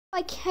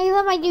Like, I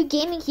love my new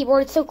gaming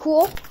keyboard. It's so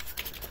cool.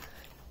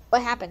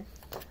 What happened?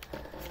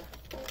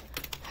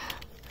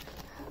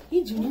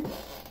 Hey, Junior.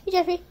 Hey,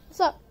 Jeffrey.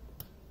 What's up?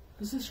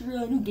 Is this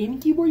your new gaming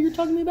keyboard you're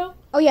talking about?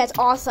 Oh, yeah, it's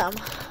awesome.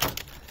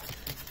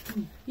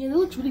 Yeah, that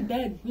looks really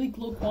bad. Really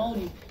low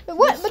quality. But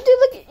what? But dude,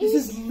 look. This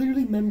is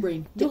literally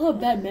membrane. You know how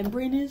bad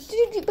membrane is?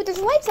 Dude, but there's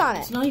lights on it.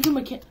 It's not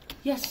even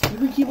Yes,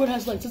 every keyboard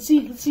has lights. Let's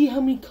see how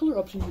many color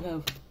options you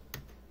have.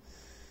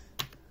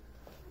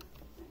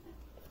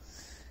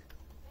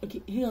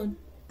 Okay, hang on.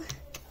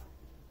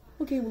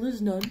 Okay, well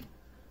there's none.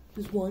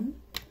 There's 1,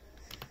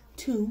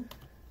 2,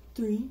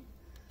 3,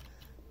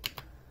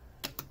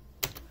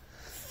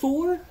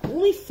 4.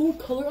 Only 4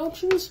 color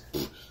options?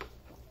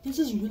 This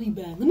is really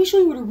bad. Let me show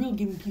you what a real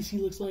gaming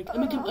PC looks like. I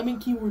mean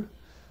keyboard.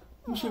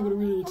 Let me show you what it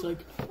really looks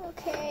like.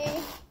 Okay.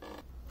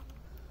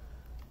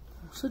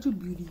 Oh, such a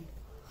beauty.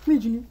 Come here,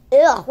 Junior.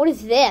 Ugh, what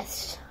is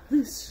this?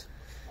 This,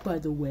 by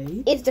the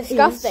way, it's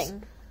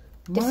disgusting.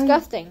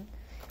 Disgusting.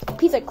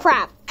 Piece of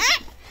crap.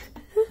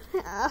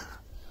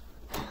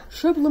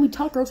 Shut up and let me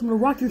talk or else I'm gonna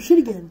rock your shit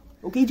again.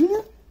 Okay,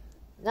 Junior?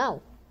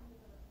 No.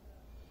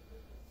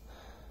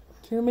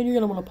 Cameraman, you're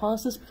gonna wanna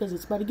pause this because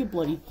it's about to get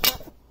bloody.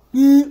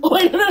 Oh,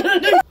 wait,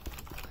 no.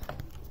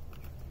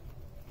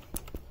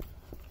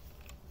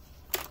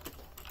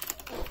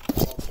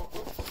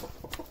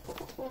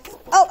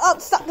 Oh,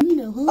 stop.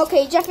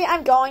 Okay, Jeffrey,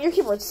 I'm going. Your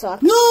keyboard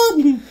sucks.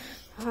 No!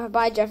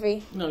 Bye,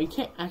 Jeffrey. No, you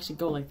can't actually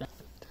go like that.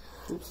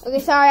 Oops. Okay,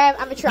 sorry,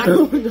 I'm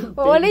attracted.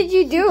 What did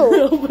you do?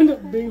 Open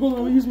up, bang. Hold on,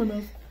 let me use my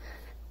mouth.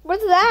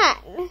 What's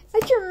that?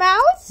 That's your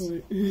mouse?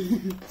 Wait.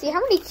 See, how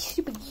many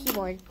stupid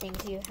keyboard things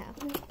do you have?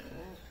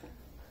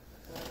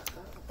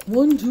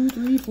 1, 2,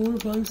 3, 4,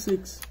 5,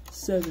 6,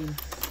 7.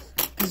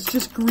 It's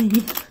just green.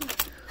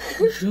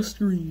 It's just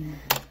green.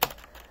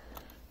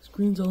 This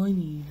green's all I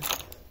need.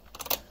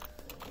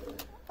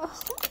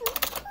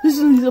 This is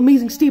these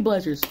amazing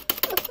stabilizers.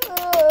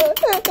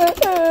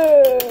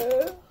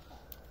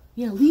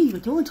 Yeah, leave. I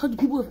don't want to talk to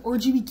people with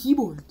RGB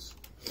keyboards.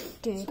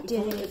 What do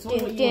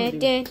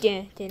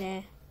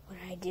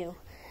I do?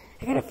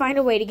 I gotta find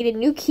a way to get a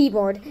new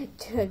keyboard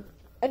to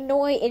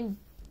annoy and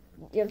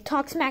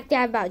talk smack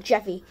down about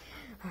Jeffy.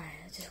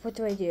 Alright, just what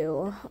do I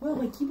do? Well,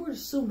 my keyboard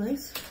is so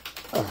nice.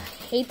 Ugh,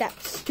 I hate that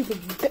stupid.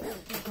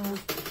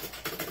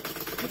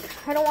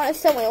 I don't want to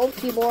sell my old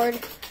keyboard.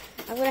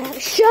 I'm gonna have to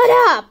shut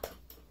up.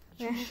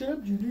 Shut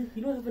up, Junior.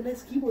 You don't have a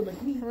nice keyboard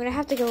like me. I'm gonna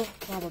have to go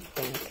rob a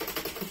bank.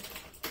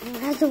 I'm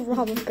gonna have to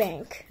rob a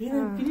bank.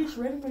 Yeah, finish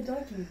writing my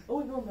document. Oh,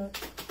 wait, no, I'm not.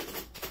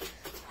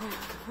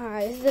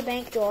 Alright, this is the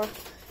bank door.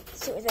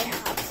 Let's see what they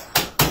have.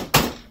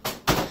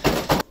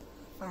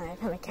 Alright, I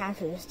found my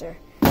cash register.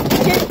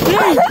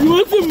 Hey, you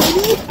want some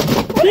money?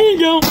 There you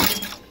go.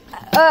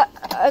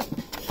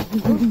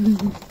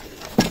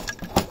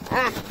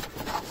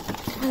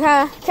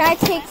 Can I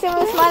take some of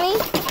this money?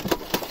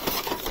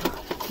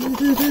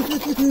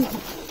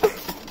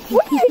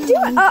 What are you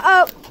doing?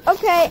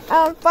 Okay.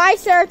 Bye,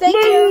 sir. Thank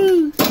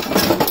you.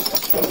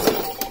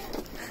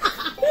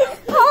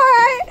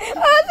 Alright.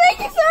 Thank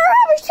you, sir.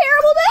 Have a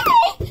terrible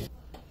day.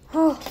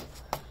 Oh.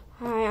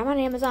 Alright, I'm on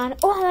Amazon.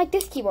 Oh, I like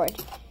this keyboard.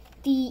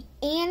 The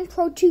AN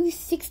Pro 2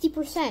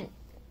 60%.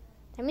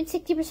 I'm in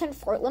 60%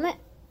 fort limit.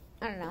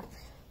 I don't know.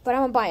 But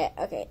I'm gonna buy it.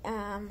 Okay.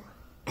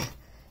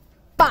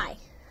 Buy.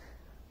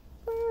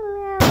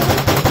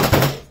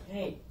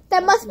 Hey.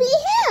 That must be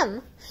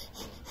him.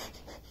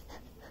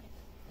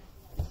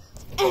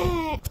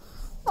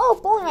 Oh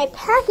boy, my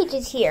package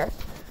is here.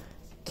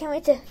 Can't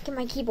wait to get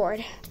my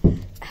keyboard.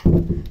 If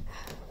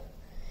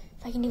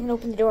I can even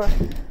open the door.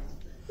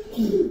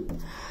 Can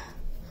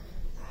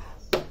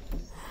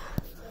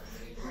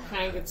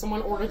I get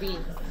someone order the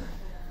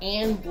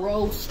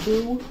Bro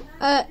screw?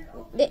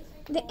 The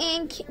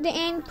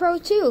AN Pro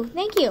 2.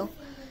 Thank you.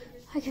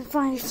 I can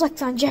finally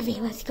flex on Jeffy.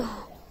 Let's go.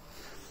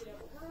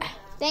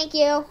 Thank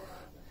you.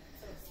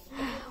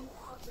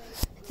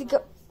 Let's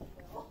go.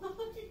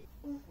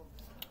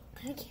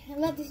 I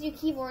love this new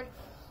keyboard.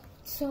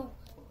 It's so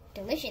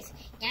delicious.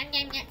 Yum,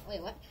 yum, yum.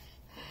 Wait, what?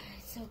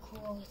 It's so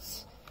cool.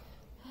 It's...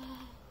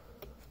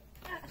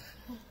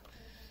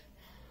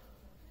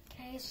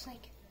 Can I just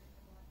like...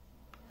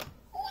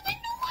 Oh, the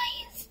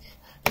noise!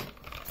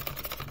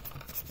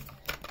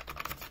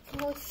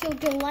 Oh, it's so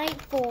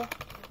delightful.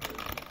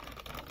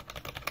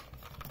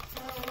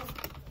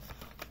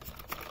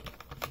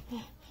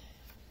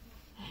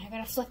 I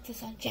gotta flick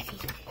this on Jeffy.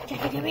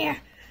 Jeffy, come here.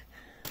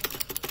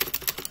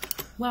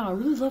 Wow, I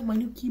really love my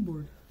new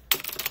keyboard.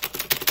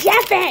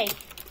 Jeffy!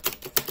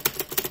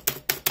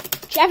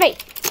 Jeffy!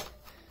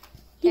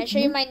 Can I show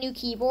you my new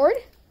keyboard?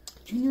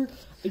 Junior,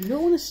 I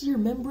don't want to see your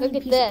membrane Look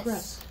at piece of crap.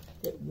 this.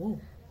 Whoa.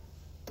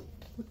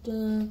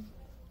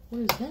 What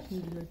is that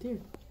moving right there?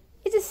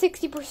 It's a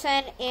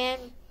 60%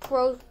 and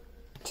Pro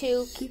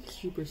 2.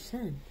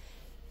 60%?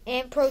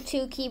 And Pro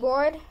 2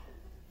 keyboard.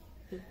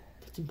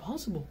 That's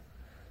impossible.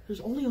 There's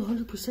only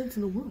 100%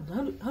 in the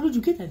world. How did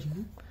you get that,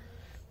 Junior?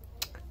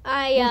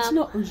 It's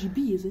not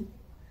RGB, is it?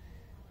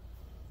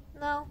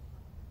 No.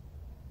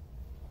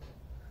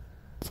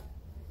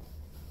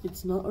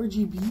 It's not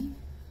RGB?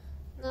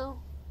 No.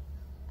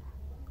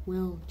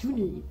 Well,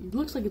 Junior, it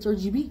looks like it's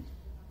RGB.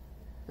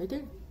 Right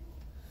there.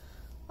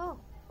 Oh.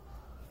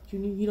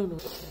 Junior, you don't know.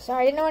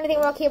 Sorry, I didn't know anything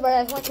about keyboard.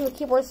 I just went to a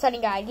keyboard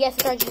setting guide. Yes,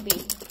 it's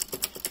RGB.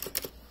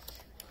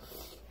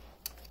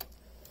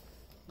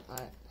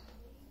 Alright.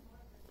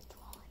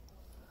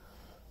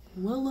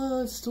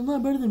 Well, it's still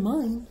not better than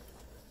mine.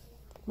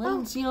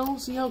 Mine's, you know,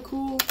 see how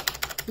cool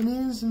it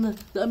is and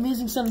the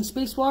amazing sounding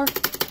spacebar?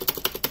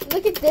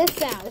 Look at this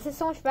sound. This is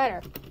so much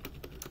better.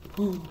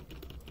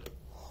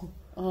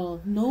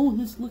 No,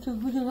 look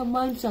at how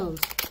mine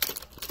sounds.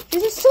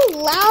 This is so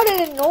loud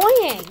and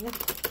annoying.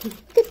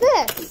 Look at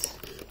this.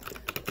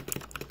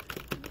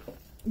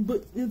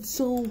 But it's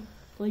so,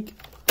 like,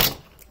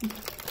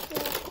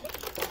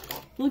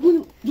 look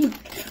at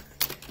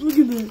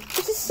that.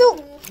 This is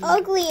so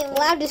ugly and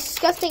loud,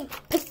 disgusting,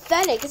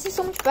 pathetic. This is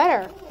so much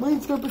better.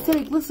 Mine's not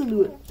pathetic. Listen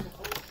to it.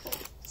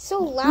 It's so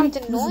loud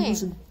and annoying.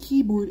 Listen.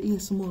 Keyboard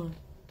ASMR.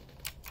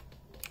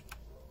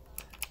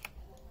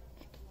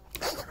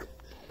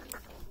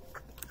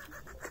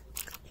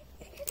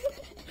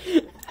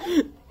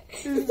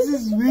 This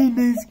is really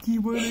nice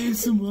keyboard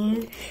ASMR.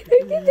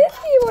 Look at this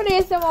keyboard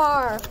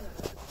ASMR.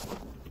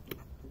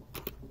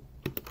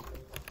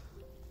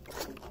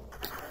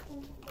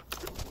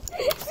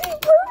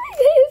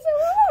 Perfect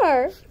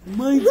ASMR.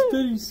 Mine's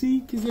better, see?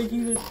 Because I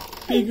gave it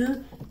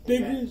bigger,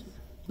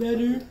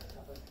 better.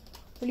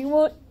 What do you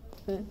want?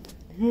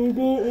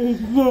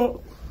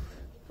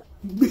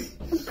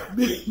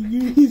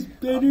 Is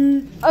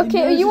better.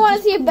 Okay, you want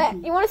to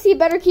see a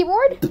better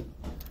keyboard?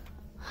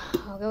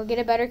 I'll go get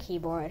a better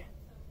keyboard.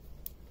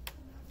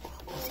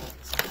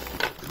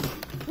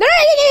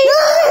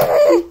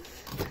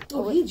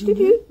 Oh, hey, Junior,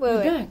 you're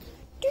back.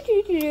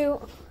 You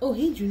Oh,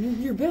 hey, Junior,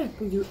 you're back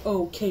with your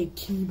okay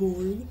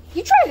keyboard.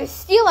 tried to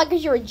steal that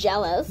because you were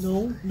jealous.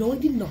 No, I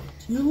did not.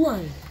 You're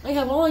lying. I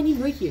have all I need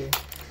right here.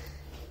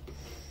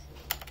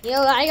 You know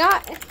what I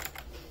got?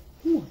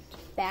 What?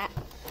 That.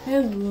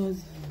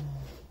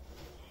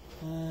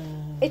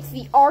 It's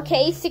the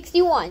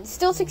RK61,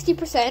 still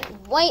 60%,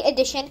 white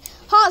edition,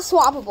 hot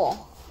swappable,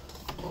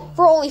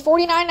 for only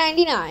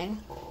 $49.99,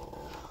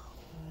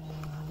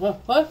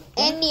 What?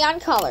 and neon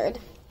colored,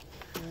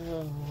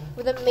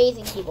 with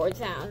amazing keyboard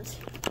sounds.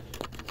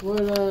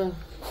 What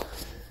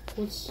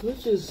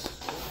switches?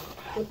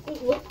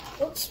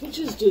 What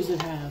switches does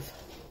it have?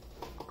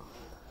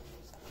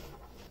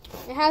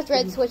 It has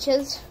red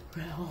switches.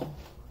 Well,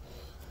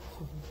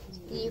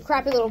 You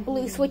crappy little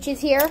blue switches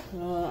here.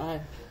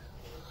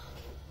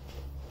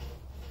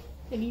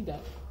 I need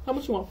that. How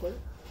much you want for it?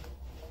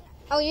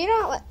 Oh, you're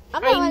not.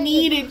 I'm not I letting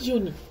need you. it,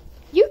 Junior.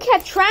 You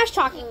kept trash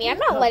talking me. I'm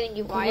not letting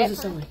you buy What does it.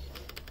 it sound like?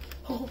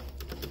 Oh,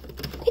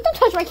 Hey, don't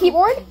touch my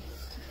keyboard.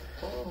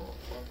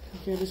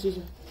 okay, this is.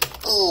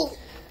 Oh,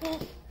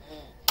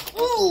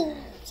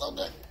 so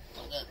good.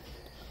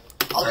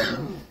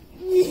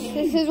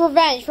 This is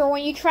revenge for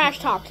when you trash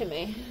talk to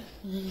me.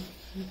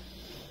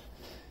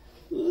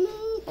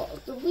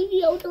 The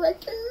video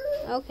director.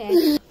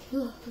 Okay.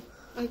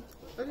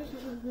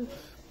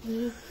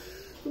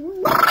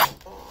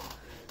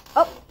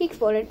 Oh, he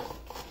exploded.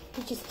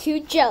 He's just too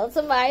jealous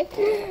of my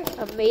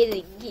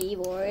amazing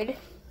keyboard.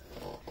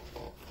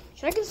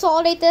 Should I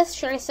consolidate this?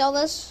 Should I sell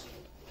this?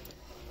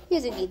 He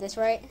doesn't need this,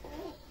 right?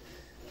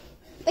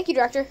 Thank you,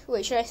 director.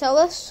 Wait, should I sell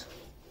this?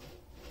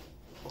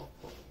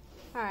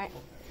 Alright.